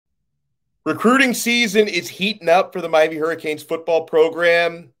Recruiting season is heating up for the Miami Hurricanes football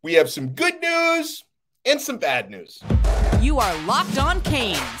program. We have some good news and some bad news. You are Locked On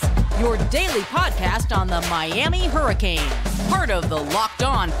Canes, your daily podcast on the Miami Hurricanes. Part of the Locked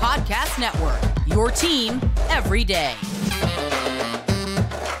On Podcast Network, your team every day.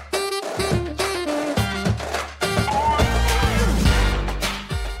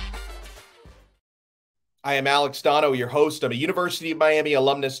 I am Alex Donno, your host. I'm a University of Miami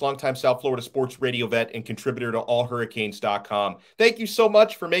alumnus, longtime South Florida sports radio vet, and contributor to allhurricanes.com. Thank you so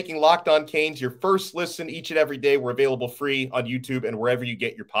much for making Locked On Canes your first listen each and every day. We're available free on YouTube and wherever you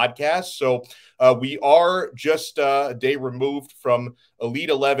get your podcasts. So we are just a day removed from Elite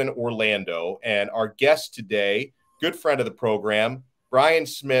 11 Orlando, and our guest today, good friend of the program, Brian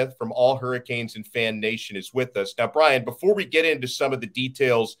Smith from All Hurricanes and Fan Nation is with us. Now, Brian, before we get into some of the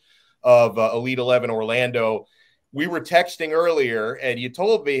details of Elite 11 Orlando, we were texting earlier and you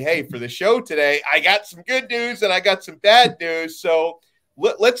told me, hey, for the show today, I got some good news and I got some bad news. So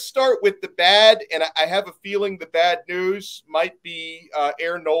let's start with the bad. And I have a feeling the bad news might be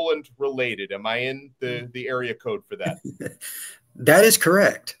Air Noland related. Am I in the area code for that? That is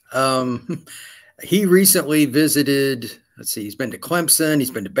correct. He recently visited, let's see, he's been to Clemson, he's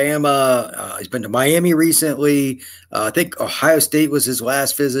been to Bama, he's been to Miami recently. I think Ohio State was his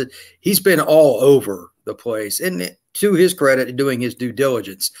last visit. He's been all over the place. And to his credit, doing his due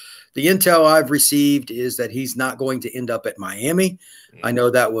diligence. The intel I've received is that he's not going to end up at Miami. I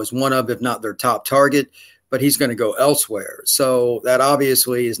know that was one of, if not their top target, but he's going to go elsewhere. So that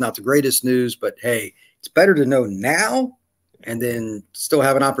obviously is not the greatest news, but hey, it's better to know now and then still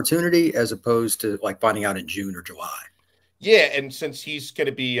have an opportunity as opposed to like finding out in June or July. Yeah, and since he's going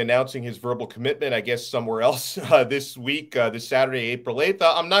to be announcing his verbal commitment, I guess, somewhere else this week, this Saturday, April 8th,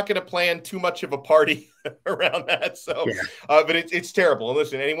 I'm not going to plan too much of a party around that. So, yeah. But it's terrible. And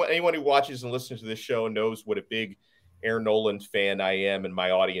listen, anyone who watches and listens to this show knows what a big Air Noland fan I am and my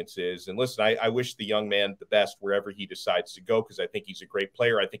audience is. And listen, I wish the young man the best wherever he decides to go because I think he's a great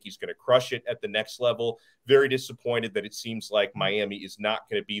player. I think he's going to crush it at the next level. Very disappointed that it seems like Miami is not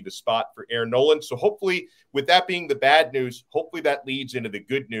going to be the spot for Air Noland. So hopefully, with that being the bad news, hopefully that leads into the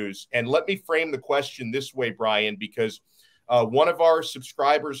good news. And let me frame the question this way, Brian, because one of our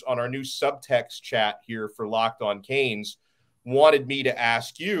subscribers on our new subtext chat here for Locked On Canes wanted me to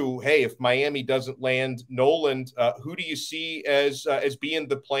ask you, hey, if Miami doesn't land Noland, who do you see as being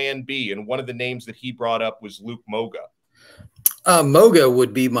the plan B? And one of the names that he brought up was Luke Moga. Moga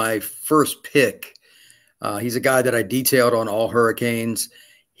would be my first pick. He's a guy that I detailed on All Hurricanes.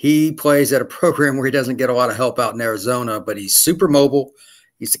 He plays at a program where he doesn't get a lot of help out in Arizona, but he's super mobile.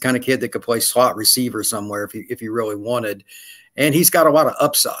 He's the kind of kid that could play slot receiver somewhere if he really wanted. And he's got a lot of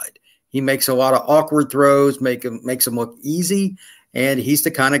upside. He makes a lot of awkward throws, makes them look easy, and he's the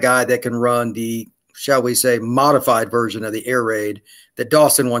kind of guy that can run the, shall we say, modified version of the air raid that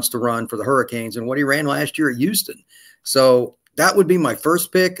Dawson wants to run for the Hurricanes and what he ran last year at Houston. So that would be my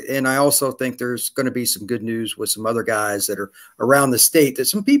first pick, and I also think there's going to be some good news with some other guys that are around the state that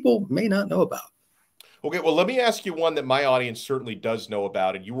some people may not know about. Okay, well, let me ask you one that my audience certainly does know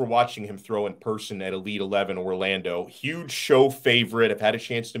about, and you were watching him throw in person at Elite 11 Orlando. Huge show favorite. I've had a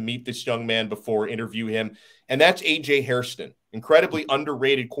chance to meet this young man before, interview him, and that's AJ Hairston, incredibly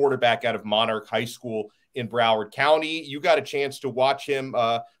underrated quarterback out of Monarch High School in Broward County. You got a chance to watch him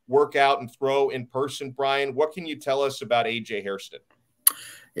work out and throw in person, Brian. What can you tell us about AJ Hairston?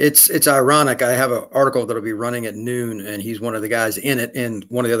 It's ironic. I have an article that'll be running at noon, and he's one of the guys in it, and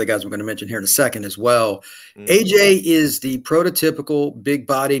one of the other guys I'm going to mention here in a second as well. AJ is the prototypical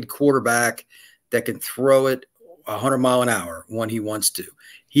big-bodied quarterback that can throw it 100 mile an hour when he wants to.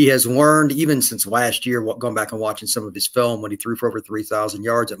 He has learned, even since last year, going back and watching some of his film when he threw for over 3,000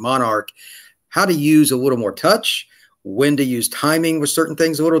 yards at Monarch, how to use a little more touch, when to use timing with certain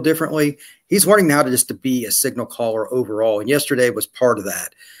things a little differently. He's learning how to be a signal caller overall, and yesterday was part of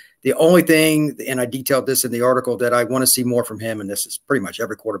that. The only thing, and I detailed this in the article, that I want to see more from him, and this is pretty much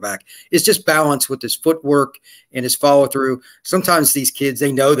every quarterback, is just balance with his footwork and his follow-through. Sometimes these kids,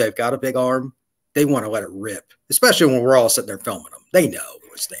 they know they've got a big arm. They want to let it rip, especially when we're all sitting there filming them. They know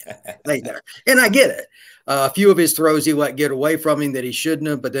we're standing there. And I get it. A few of his throws he let get away from him that he shouldn't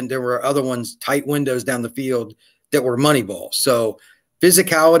have, but then there were other ones, tight windows down the field, that were money balls. So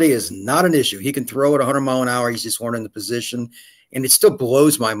physicality is not an issue. He can throw it 100 mile an hour. He's just learning the position. And it still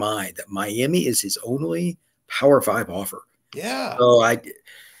blows my mind that Miami is his only Power 5 offer. Yeah. So I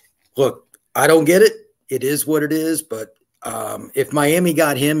don't get it. It is what it is. But if Miami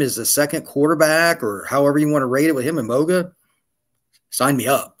got him as a second quarterback or however you want to rate it with him and Moga, sign me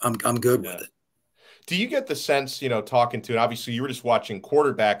up. I'm good with it. Do you get the sense, talking to, and obviously you were just watching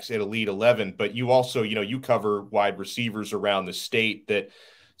quarterbacks at Elite 11, but you also, you cover wide receivers around the state, that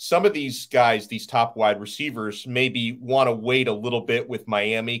some of these guys, these top wide receivers, maybe want to wait a little bit with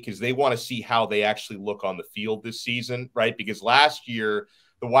Miami because they want to see how they actually look on the field this season, right? Because last year,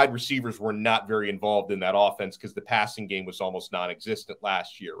 the wide receivers were not very involved in that offense because the passing game was almost non-existent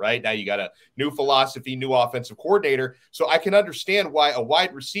last year, right? Now you got a new philosophy, new offensive coordinator. So I can understand why a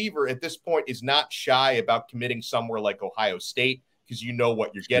wide receiver at this point is not shy about committing somewhere like Ohio State, because you know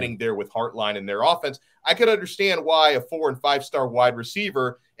what you're getting there with Hartline and their offense. I could understand why a 4- and 5-star wide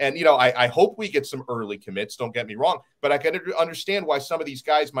receiver, and, I hope we get some early commits, don't get me wrong, but I can understand why some of these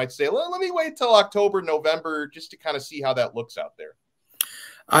guys might say, well, let me wait till October, November, just to kind of see how that looks out there.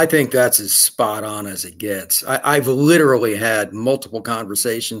 I think that's as spot on as it gets. I've literally had multiple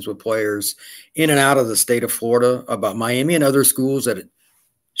conversations with players in and out of the state of Florida about Miami and other schools that had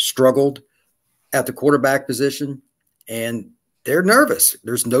struggled at the quarterback position, and they're nervous.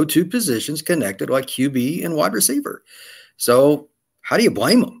 There's no two positions connected like QB and wide receiver. So how do you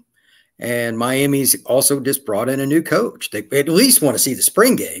blame them? And Miami's also just brought in a new coach. They at least want to see the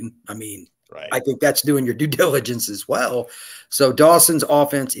spring game. I mean, right. I think that's doing your due diligence as well. So Dawson's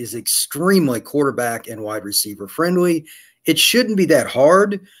offense is extremely quarterback and wide receiver friendly. It shouldn't be that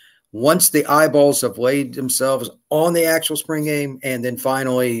hard once the eyeballs have laid themselves on the actual spring game. And then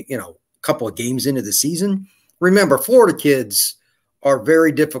finally, a couple of games into the season. Remember, Florida kids are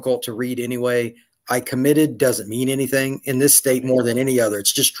very difficult to read anyway. I committed doesn't mean anything in this state more than any other.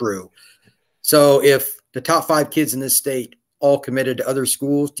 It's just true. So if the top 5 kids in this state all committed to other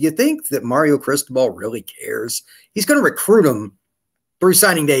schools, do you think that Mario Cristobal really cares? He's going to recruit them through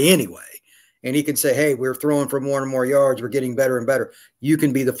signing day anyway. And he can say, hey, we're throwing for more and more yards. We're getting better and better. You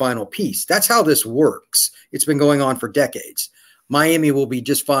can be the final piece. That's how this works. It's been going on for decades. Miami will be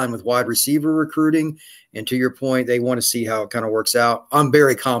just fine with wide receiver recruiting. And to your point, they want to see how it kind of works out. I'm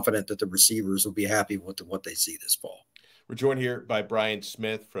very confident that the receivers will be happy with what they see this fall. We're joined here by Brian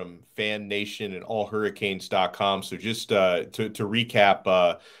Smith from Fan Nation and allhurricanes.com. So just to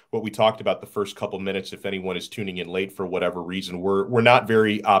recap what we talked about the first couple minutes, if anyone is tuning in late for whatever reason, we're not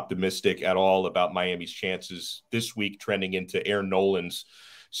very optimistic at all about Miami's chances this week, trending into Air Noland's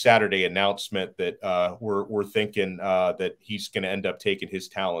Saturday announcement that we're thinking that he's going to end up taking his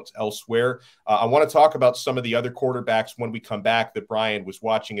talents elsewhere. I want to talk about some of the other quarterbacks when we come back that Brian was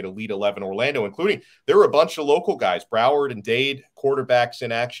watching at Elite 11 Orlando, including there were a bunch of local guys, Broward and Dade quarterbacks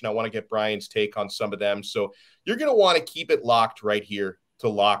in action. I want to get Brian's take on some of them. So you're going to want to keep it locked right here to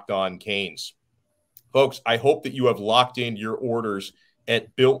Locked On Canes. Folks, I hope that you have locked in your orders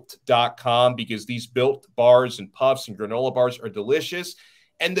at built.com, because these Built bars and puffs and granola bars are delicious.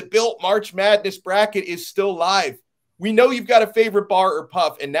 And the Built March Madness bracket is still live. We know you've got a favorite bar or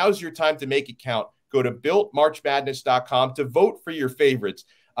puff, and now's your time to make it count. Go to BuiltMarchMadness.com to vote for your favorites.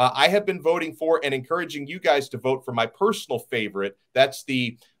 I have been voting for and encouraging you guys to vote for my personal favorite. That's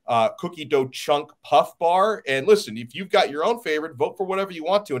the cookie dough chunk puff bar. And listen, if you've got your own favorite, vote for whatever you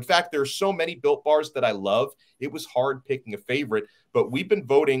want to. In fact, there are so many Built bars that I love. It was hard picking a favorite, but we've been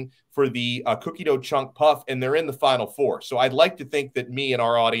voting for the cookie dough chunk puff, and they're in the Final Four. So I'd like to think that me and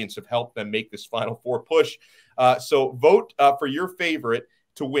our audience have helped them make this Final Four push. So vote for your favorite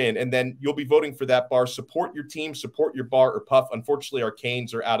to win, and then you'll be voting for that bar. Support your team, support your bar or puff. Unfortunately, our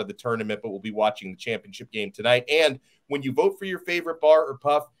Canes are out of the tournament, but we'll be watching the championship game tonight. And when you vote for your favorite bar or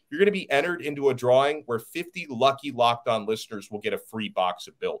puff, you're going to be entered into a drawing where 50 lucky Locked On listeners will get a free box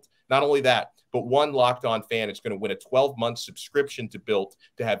of Built. Not only that, but one Locked On fan is going to win a 12-month subscription to Built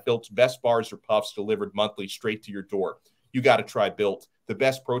to have Built's best bars or puffs delivered monthly straight to your door. You got to try Built, the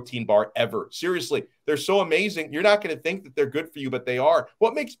best protein bar ever. Seriously, they're so amazing. You're not going to think that they're good for you, but they are.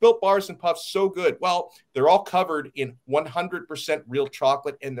 What makes Built bars and puffs so good? Well, they're all covered in 100% real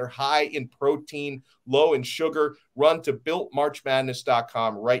chocolate, and they're high in protein, low in sugar. Run to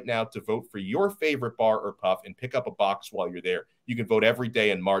BuiltMarchMadness.com right now to vote for your favorite bar or puff and pick up a box while you're there. You can vote every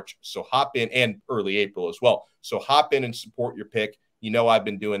day in March, so hop in, and early April as well. So hop in and support your pick. You know I've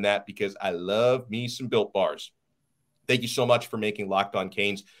been doing that because I love me some Built bars. Thank you so much for making Locked On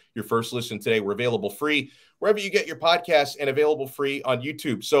Canes your first listen today. We're available free wherever you get your podcasts and available free on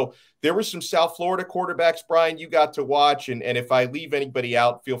YouTube. So there were some South Florida quarterbacks, Brian, you got to watch. And if I leave anybody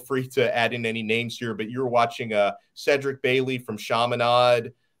out, feel free to add in any names here. But you're watching Cedric Bailey from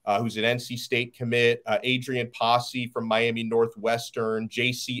Chaminade, who's an NC State commit, Adrian Posse from Miami Northwestern,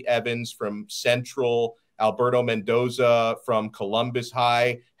 J.C. Evans from Central, Alberto Mendoza from Columbus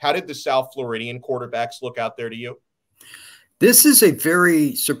High. How did the South Floridian quarterbacks look out there to you? This is a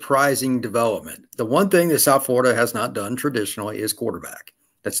very surprising development. The one thing that South Florida has not done traditionally is quarterback.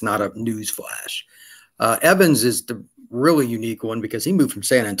 That's not a news flash. Evans is the really unique one because he moved from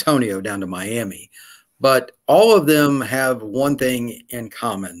San Antonio down to Miami. But all of them have one thing in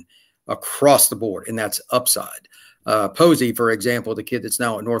common across the board, and that's upside. Posse, for example, the kid that's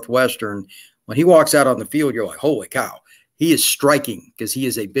now at Northwestern, when he walks out on the field, you're like, holy cow. He is striking because he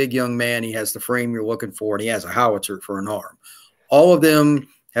is a big young man. He has the frame you're looking for, and he has a howitzer for an arm. All of them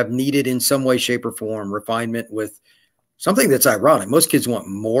have needed in some way, shape, or form refinement with something that's ironic. Most kids want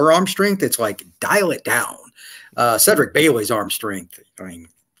more arm strength. It's like, dial it down. Cedric Bailey's arm strength, I mean,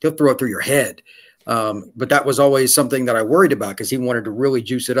 he'll throw it through your head. But that was always something that I worried about because he wanted to really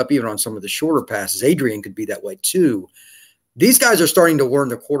juice it up even on some of the shorter passes. Adrian could be that way too. These guys are starting to learn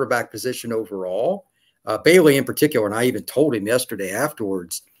the quarterback position overall. Bailey in particular, and I even told him yesterday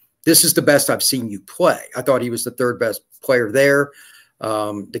afterwards, this is the best I've seen you play. I thought he was the third best player there.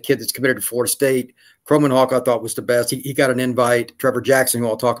 The kid that's committed to Florida State, Cromanhawk, I thought was the best. He got an invite. Trevor Jackson, who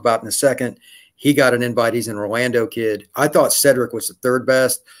I'll talk about in a second, he got an invite. He's an Orlando kid. I thought Cedric was the third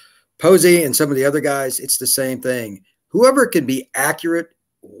best. Posse and some of the other guys, it's the same thing. Whoever can be accurate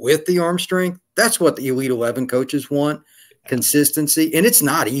with the arm strength, that's what the Elite 11 coaches want, consistency. And it's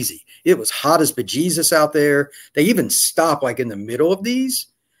not easy. It was hot as bejesus out there. They even stop like in the middle of these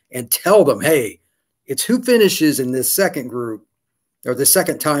and tell them, hey, it's who finishes in this second group or the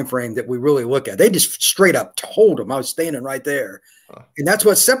second time frame that we really look at. They just straight up told them. I was standing right there. And that's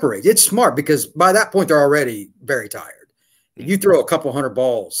what separates. It's smart because by that point, they're already very tired. You throw a couple hundred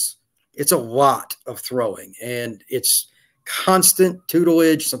balls, it's a lot of throwing, and it's constant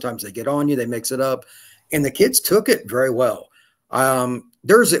tutelage. Sometimes they get on you, they mix it up, and the kids took it very well.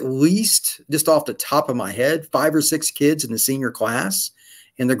 There's at least, just off the top of my head, 5 or 6 kids in the senior class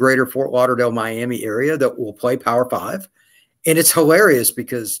in the greater Fort Lauderdale, Miami area that will play Power 5. And it's hilarious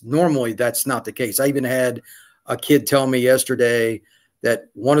because normally that's not the case. I even had a kid tell me yesterday that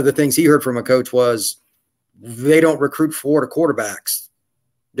one of the things he heard from a coach was they don't recruit Florida quarterbacks.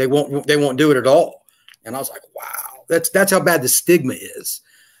 They won't do it at all. And I was like, wow, that's how bad the stigma is.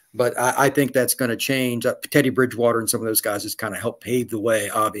 But I think that's going to change. Teddy Bridgewater and some of those guys has kind of helped pave the way,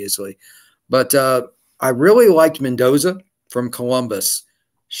 obviously. But I really liked Mendoza from Columbus.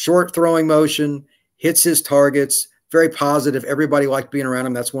 Short throwing motion, hits his targets, very positive. Everybody liked being around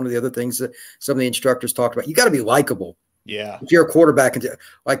him. That's one of the other things that some of the instructors talked about. You got to be likable. Yeah. If you're a quarterback,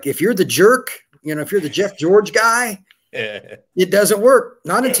 like if you're the jerk, if you're the Jeff George guy, it doesn't work.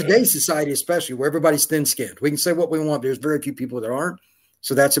 Not in today's society, especially where everybody's thin-skinned. We can say what we want. There's very few people that aren't.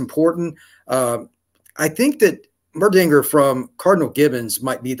 So that's important. I think that Merdinger from Cardinal Gibbons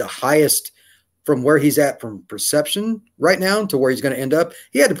might be the highest from where he's at from perception right now to where he's going to end up.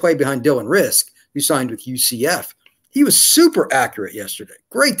 He had to play behind Dylan Risk, who signed with UCF. He was super accurate yesterday.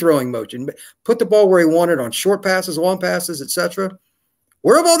 Great throwing motion. Put the ball where he wanted on short passes, long passes, etc.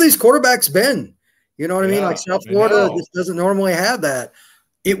 Where have all these quarterbacks been? You know what I mean? Like South Florida just doesn't normally have that.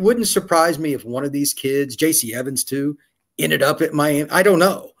 It wouldn't surprise me if one of these kids, J.C. Evans too, ended up at Miami. I don't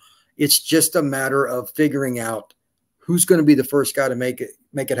know. It's just a matter of figuring out who's going to be the first guy to make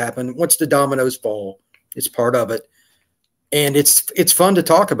it happen. Once the dominoes fall, it's part of it. And it's fun to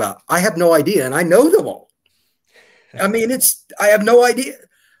talk about. I have no idea, and I know them all. I mean, I have no idea.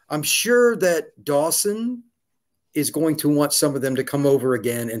 I'm sure that Dawson is going to want some of them to come over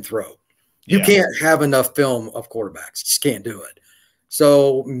again and throw. You can't have enough film of quarterbacks. You just can't do it.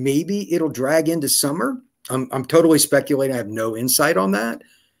 So maybe it'll drag into summer. I'm totally speculating. I have no insight on that.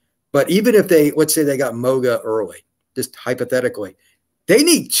 But even if let's say they got Moga early, just hypothetically, they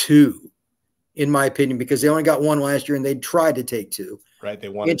need 2, in my opinion, because they only got 1 last year and they tried to take 2. Right. They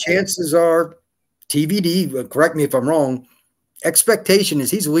wanted. And chances are, TBD, correct me if I'm wrong, expectation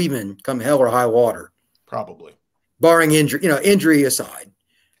is he's leaving come hell or high water. Probably. Barring injury, injury aside.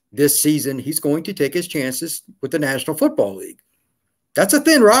 This season, he's going to take his chances with the National Football League. That's a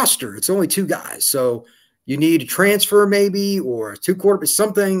thin roster. It's only 2 guys. So you need a transfer maybe or 2 quarterbacks,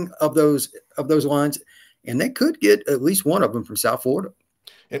 something of those lines. And they could get at least one of them from South Florida.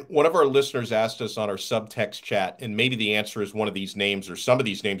 And one of our listeners asked us on our subtext chat, and maybe the answer is one of these names or some of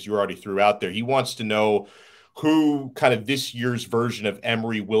these names you already threw out there. He wants to know who kind of this year's version of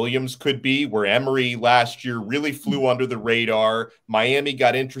Emory Williams could be, where Emory last year really flew under the radar. Miami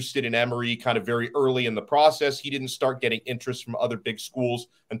got interested in Emory kind of very early in the process. He didn't start getting interest from other big schools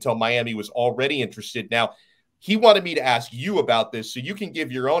until Miami was already interested. Now, he wanted me to ask you about this so you can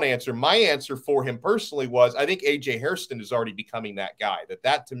give your own answer. My answer for him personally was I think AJ Hairston is already becoming that guy.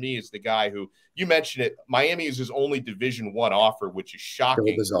 That to me is the guy who, you mentioned it, Miami is his only Division I offer, which is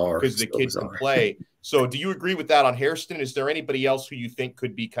shocking because the kid can play. So do you agree with that on Hairston? Is there anybody else who you think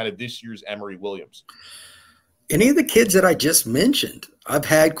could be kind of this year's Emory Williams? Any of the kids that I just mentioned. I've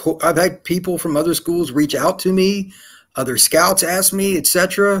had people from other schools reach out to me, other scouts ask me,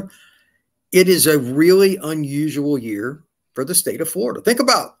 etc. It is a really unusual year for the state of Florida. Think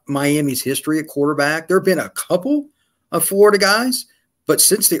about Miami's history at quarterback. There have been a couple of Florida guys, but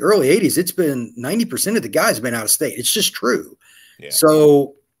since the early 80s, it's been 90% of the guys have been out of state. It's just true. Yeah.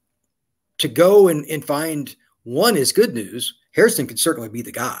 So to go and find one is good news. Hairston could certainly be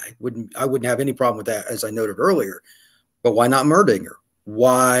the guy. I wouldn't have any problem with that, as I noted earlier. But why not Merdinger?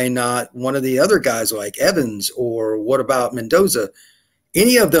 Why not one of the other guys like Evans, or what about Mendoza?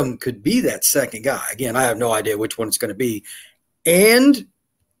 Any of them could be that second guy. Again, I have no idea which one it's going to be. And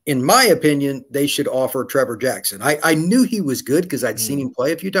in my opinion, they should offer Trevor Jackson. I knew he was good because I'd seen him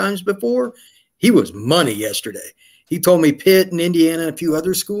play a few times before. He was money yesterday. He told me Pitt and Indiana and a few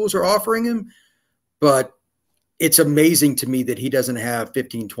other schools are offering him. But it's amazing to me that he doesn't have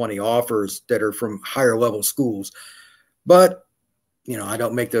 15, 20 offers that are from higher level schools. But, you know, I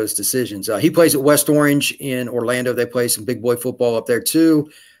don't make those decisions. He plays at West Orange in Orlando. They play some big boy football up there too.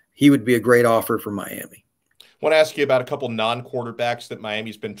 He would be a great offer for Miami. I want to ask you about a couple non-quarterbacks that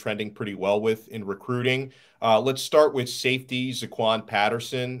Miami's been trending pretty well with in recruiting. Let's start with safety Zaquan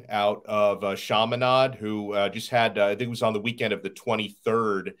Patterson out of Chaminade, who just had, I think it was on the weekend of the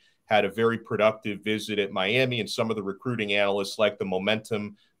 23rd, had a very productive visit at Miami, and some of the recruiting analysts like the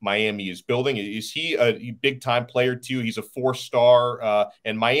momentum Miami is building. Is he a big-time player too? He's a 4-star,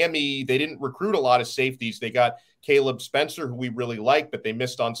 and Miami, they didn't recruit a lot of safeties. They got Caleb Spencer, who we really like, but they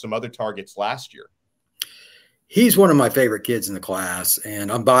missed on some other targets last year. He's one of my favorite kids in the class, and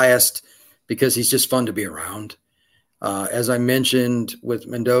I'm biased because he's just fun to be around. As I mentioned with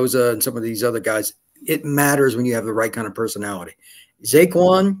Mendoza and some of these other guys, it matters when you have the right kind of personality.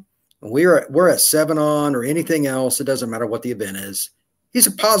 Zaquan, we're at 7 on or anything else. It doesn't matter what the event is. He's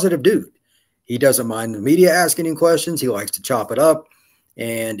a positive dude. He doesn't mind the media asking him questions. He likes to chop it up.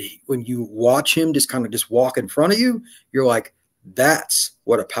 And when you watch him just kind of just walk in front of you, you're like, that's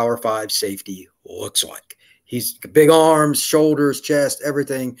what a Power 5 safety looks like. He's big arms, shoulders, chest,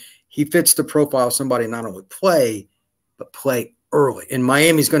 everything. He fits the profile of somebody not only play, but play early. And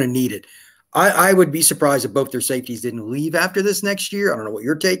Miami's going to need it. I would be surprised if both their safeties didn't leave after this next year. I don't know what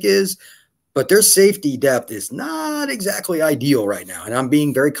your take is, but their safety depth is not exactly ideal right now. And I'm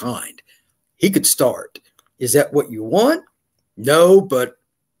being very kind. He could start. Is that what you want? No, but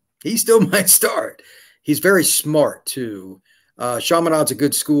he still might start. He's very smart too. Chaminade's a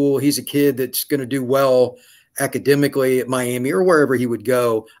good school. He's a kid that's going to do well academically at Miami or wherever he would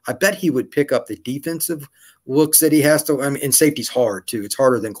go. I bet he would pick up the defensive looks that he has to. I mean, and safety's hard too. It's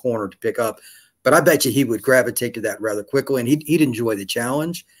harder than corner to pick up, but I bet you he would gravitate to that rather quickly, and he'd enjoy the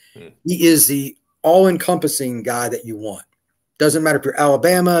challenge. He is the all-encompassing guy that you want. Doesn't matter if you're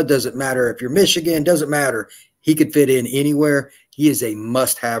Alabama, doesn't matter if you're Michigan, doesn't matter. He could fit in anywhere. He is a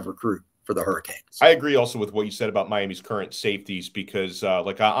must-have recruit for the Hurricanes. I agree also with what you said about Miami's current safeties, because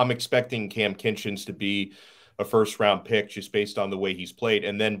I'm expecting Cam Kinchins to be a first-round pick just based on the way he's played.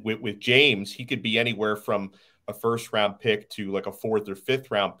 And then with James, he could be anywhere from a first-round pick to like a 4th or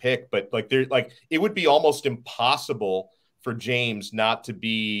 5th-round pick. But it would be almost impossible for James not to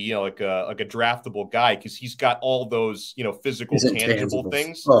be, you know, like a draftable guy, because he's got all those, you know, physical, tangible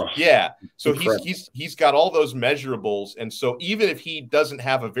things. Oh, yeah. So he's got all those measurables. And so even if he doesn't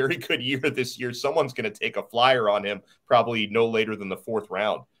have a very good year this year, someone's going to take a flyer on him probably no later than the 4th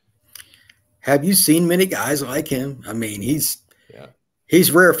round. Have you seen many guys like him? I mean, he's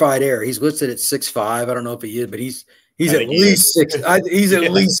rarefied air. He's listed at 6'5". I don't know if he is, but he's at least 6. He's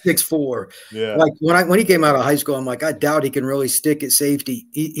at least 6'4". Yeah. Like when he came out of high school, I'm like, I doubt he can really stick at safety.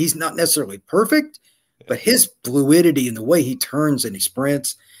 He's not necessarily perfect, but his fluidity and the way he turns and he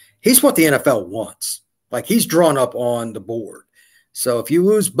sprints, he's what the NFL wants. Like, he's drawn up on the board. So if you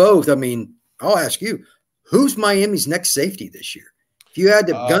lose both, I mean, I'll ask you, who's Miami's next safety this year? If you had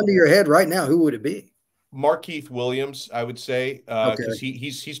the gun to your head right now, who would it be? Markeith Williams, I would say, because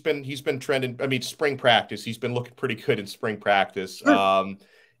he's been trending. I mean, spring practice, he's been looking pretty good in spring practice. Sure.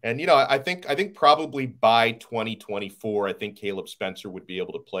 And you know, I think probably by 2024, I think Caleb Spencer would be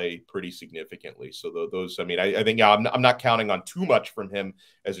able to play pretty significantly. So those, I mean, I think I'm not counting on too much from him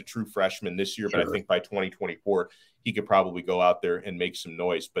as a true freshman this year, but I think by 2024 he could probably go out there and make some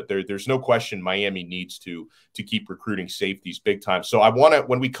noise. But there's no question Miami needs to keep recruiting safeties big time. So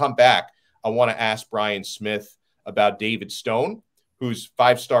when we come back, I want to ask Brian Smith about David Stone, who's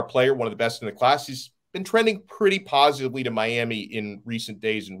 5-star player, one of the best in the class. He's been trending pretty positively to Miami in recent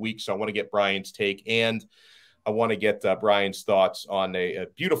days and weeks. So I want to get Brian's take, and I want to get Brian's thoughts on a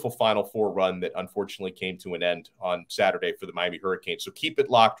beautiful Final Four run that unfortunately came to an end on Saturday for the Miami Hurricanes. So keep it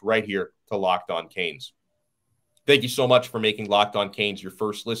locked right here to Locked On Canes. Thank you so much for making Locked On Canes your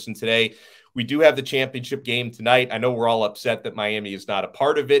first listen today. We do have the championship game tonight. I know we're all upset that Miami is not a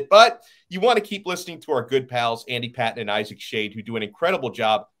part of it, but you want to keep listening to our good pals, Andy Patton and Isaac Shade, who do an incredible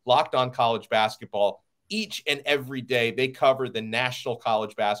job, Locked On College Basketball, each and every day. They cover the national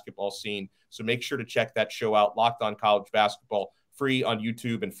college basketball scene, so make sure to check that show out, Locked On College Basketball, free on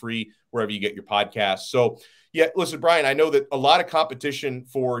YouTube and free wherever you get your podcasts. So, yeah, listen, Brian, I know that a lot of competition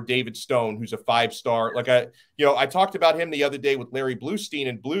for David Stone, who's a 5-star. Like I talked about him the other day with Larry Bluestein,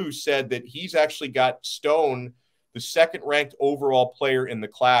 and Blue said that he's actually got Stone, the second-ranked overall player in the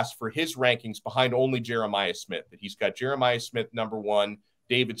class for his rankings, behind only Jeremiah Smith. That he's got Jeremiah Smith number 1,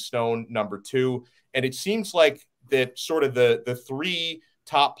 David Stone number 2, and it seems like that sort of the 3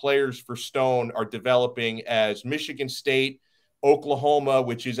 top players for Stone are developing as Michigan State, Oklahoma,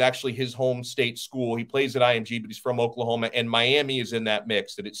 which is actually his home state school. He plays at IMG, but he's from Oklahoma, and Miami is in that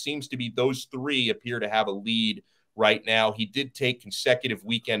mix. That it seems to be those 3 appear to have a lead right now. He did take consecutive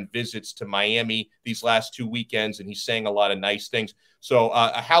weekend visits to Miami these last 2 weekends, and he's saying a lot of nice things. So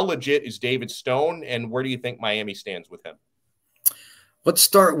how legit is David Stone, and where do you think Miami stands with him? Let's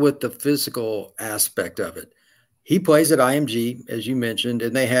start with the physical aspect of it. He plays at IMG, as you mentioned,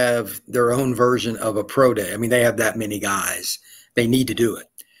 and they have their own version of a pro day. I mean, they have that many guys. They need to do it.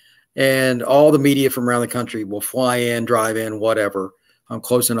 And all the media from around the country will fly in, drive in, whatever. I'm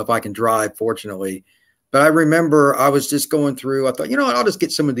close enough I can drive, fortunately. But I remember I was just going through, I thought, you know what, I'll just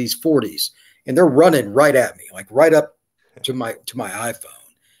get some of these 40s. And they're running right at me, like right up to my iPhone.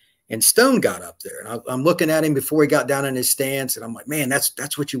 And Stone got up there. And I'm looking at him before he got down in his stance. And I'm like, man,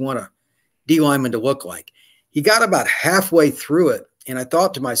 that's what you want a D lineman to look like. He got about halfway through it, and I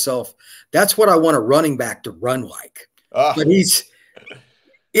thought to myself, that's what I want a running back to run like. But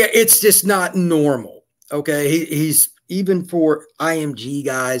it's just not normal, okay? He's even for IMG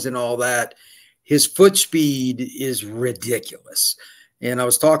guys and all that, his foot speed is ridiculous. And I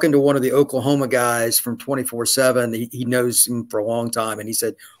was talking to one of the Oklahoma guys from 24/7. He knows him for a long time, and he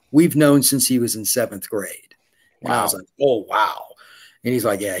said, we've known since he was in 7th grade. And I was like, oh, wow. And he's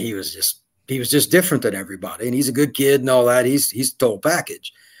like, yeah, he was just different than everybody. And he's a good kid and all that. He's the total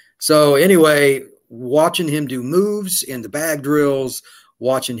package. So anyway, watching him do moves in the bag drills,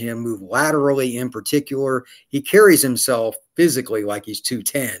 watching him move laterally in particular, he carries himself physically like he's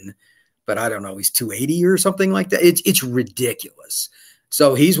 210, but I don't know, he's 280 or something like that. It's ridiculous.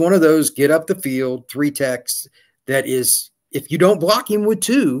 So he's one of those get up the field, 3 techs that is, if you don't block him with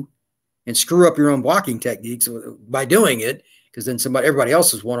 2 and screw up your own blocking techniques by doing it, because then everybody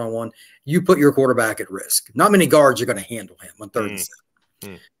else is one-on-one, you put your quarterback at risk. Not many guards are going to handle him on 3rd and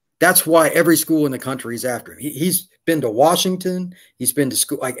 7. That's why every school in the country is after him. He's been to Washington. He's been to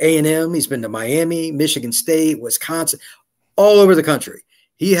school like A&M. He's been to Miami, Michigan State, Wisconsin, all over the country.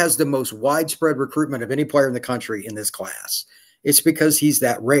 He has the most widespread recruitment of any player in the country in this class. It's because he's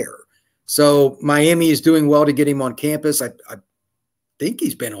that rare. So Miami is doing well to get him on campus. I think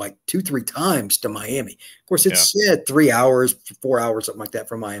he's been like 2-3 times to Miami. Of course, it's 3 hours, 4 hours, something like that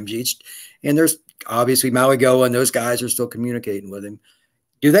from IMG. And there's obviously Maligo and those guys are still communicating with him.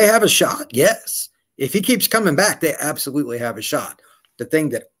 Do they have a shot? Yes. If he keeps coming back, they absolutely have a shot. The thing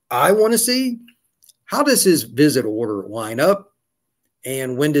that I want to see, how does his visit order line up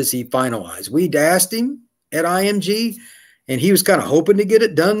and when does he finalize? We asked him at IMG and he was kind of hoping to get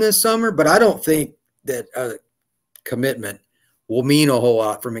it done this summer, but I don't think that a commitment will mean a whole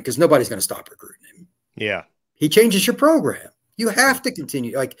lot for me because nobody's going to stop recruiting him. Yeah. He changes your program. You have to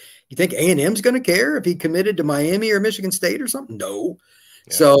continue. Like, you think A&M's going to care if he committed to Miami or Michigan State or something? No.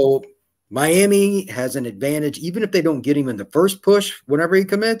 Yeah. So Miami has an advantage, even if they don't get him in the first push whenever he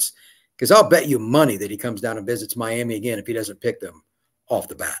commits, because I'll bet you money that he comes down and visits Miami again if he doesn't pick them off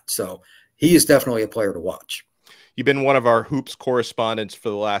the bat. So he is definitely a player to watch. You've been one of our hoops correspondents for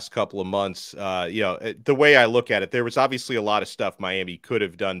the last couple of months. You know, the way I look at it, there was obviously a lot of stuff Miami could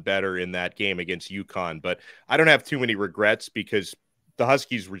have done better in that game against UConn, but I don't have too many regrets because the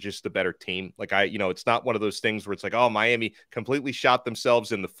Huskies were just the better team. Like it's not one of those things where it's like, oh, Miami completely shot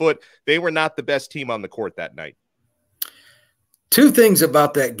themselves in the foot. They were not the best team on the court that night. 2 things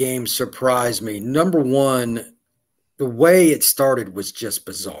about that game surprised me. Number one, the way it started was just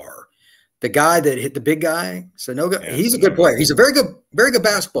bizarre. The guy that hit the big guy, Sanogo, he's a good player. He's a very good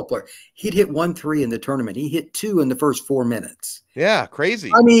basketball player. He'd hit 1 3 in the tournament. He hit 2 in the first 4 minutes. Yeah,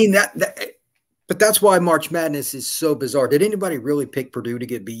 crazy. I mean, but that's why March Madness is so bizarre. Did anybody really pick Purdue to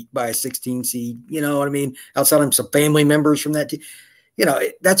get beat by a 16 seed? You know what I mean? Outside of some family members from that team. You know,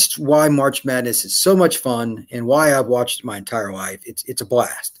 that's why March Madness is so much fun and why I've watched it my entire life. It's a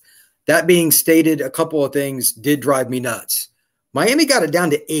blast. That being stated, a couple of things did drive me nuts. Miami got it down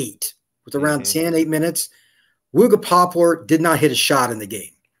to 8 with around 8 minutes. Wooga Poplar did not hit a shot in the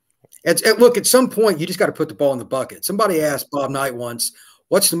game. Look, at some point, you just got to put the ball in the bucket. Somebody asked Bob Knight once,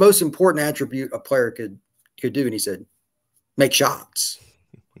 what's the most important attribute a player could do? And he said, make shots.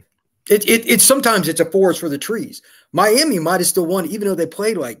 Sometimes it's a forest for the trees. Miami might have still won, even though they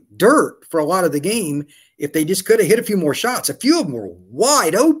played like dirt for a lot of the game, if they just could have hit a few more shots. A few of them were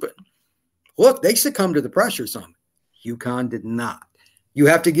wide open. Look, they succumbed to the pressure some. UConn did not. You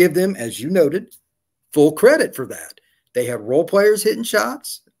have to give them, as you noted, full credit for that. They had role players hitting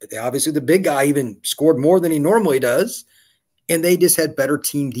shots. Obviously, the big guy even scored more than he normally does, and they just had better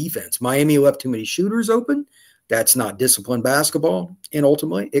team defense. Miami left too many shooters open. That's not disciplined basketball, and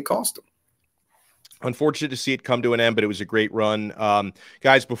ultimately, it cost them. Unfortunate to see it come to an end, but it was a great run.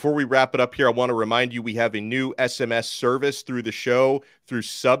 Guys, before we wrap it up here, I want to remind you we have a new SMS service through the show through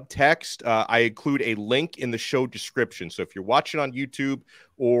subtext. I include a link in the show description. So if you're watching on YouTube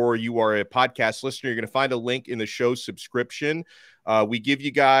or you are a podcast listener, you're going to find a link in the show subscription. We give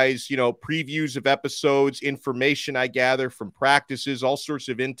you guys, previews of episodes, information I gather from practices, all sorts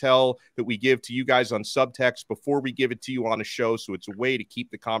of intel that we give to you guys on subtext before we give it to you on a show. So it's a way to keep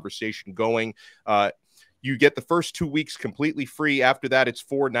the conversation going. You get the first 2 weeks completely free. After that, it's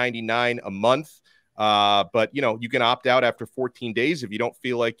 $4.99 a month. But you can opt out after 14 days if you don't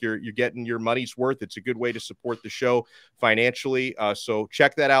feel like you're getting your money's worth. It's a good way to support the show financially. So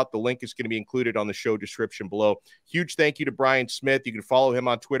check that out. The link is going to be included on the show description below. Huge thank you to Brian Smith. You can follow him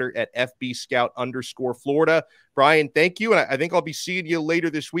on Twitter at FBScout_Florida. Brian, thank you. And I think I'll be seeing you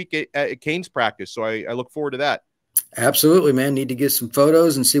later this week at Canes practice. So I look forward to that. Absolutely, man. Need to get some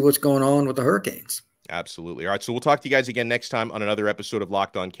photos and see what's going on with the Hurricanes. Absolutely. All right. So we'll talk to you guys again next time on another episode of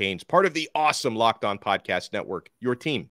Locked On Canes, part of the awesome Locked On Podcast Network, your team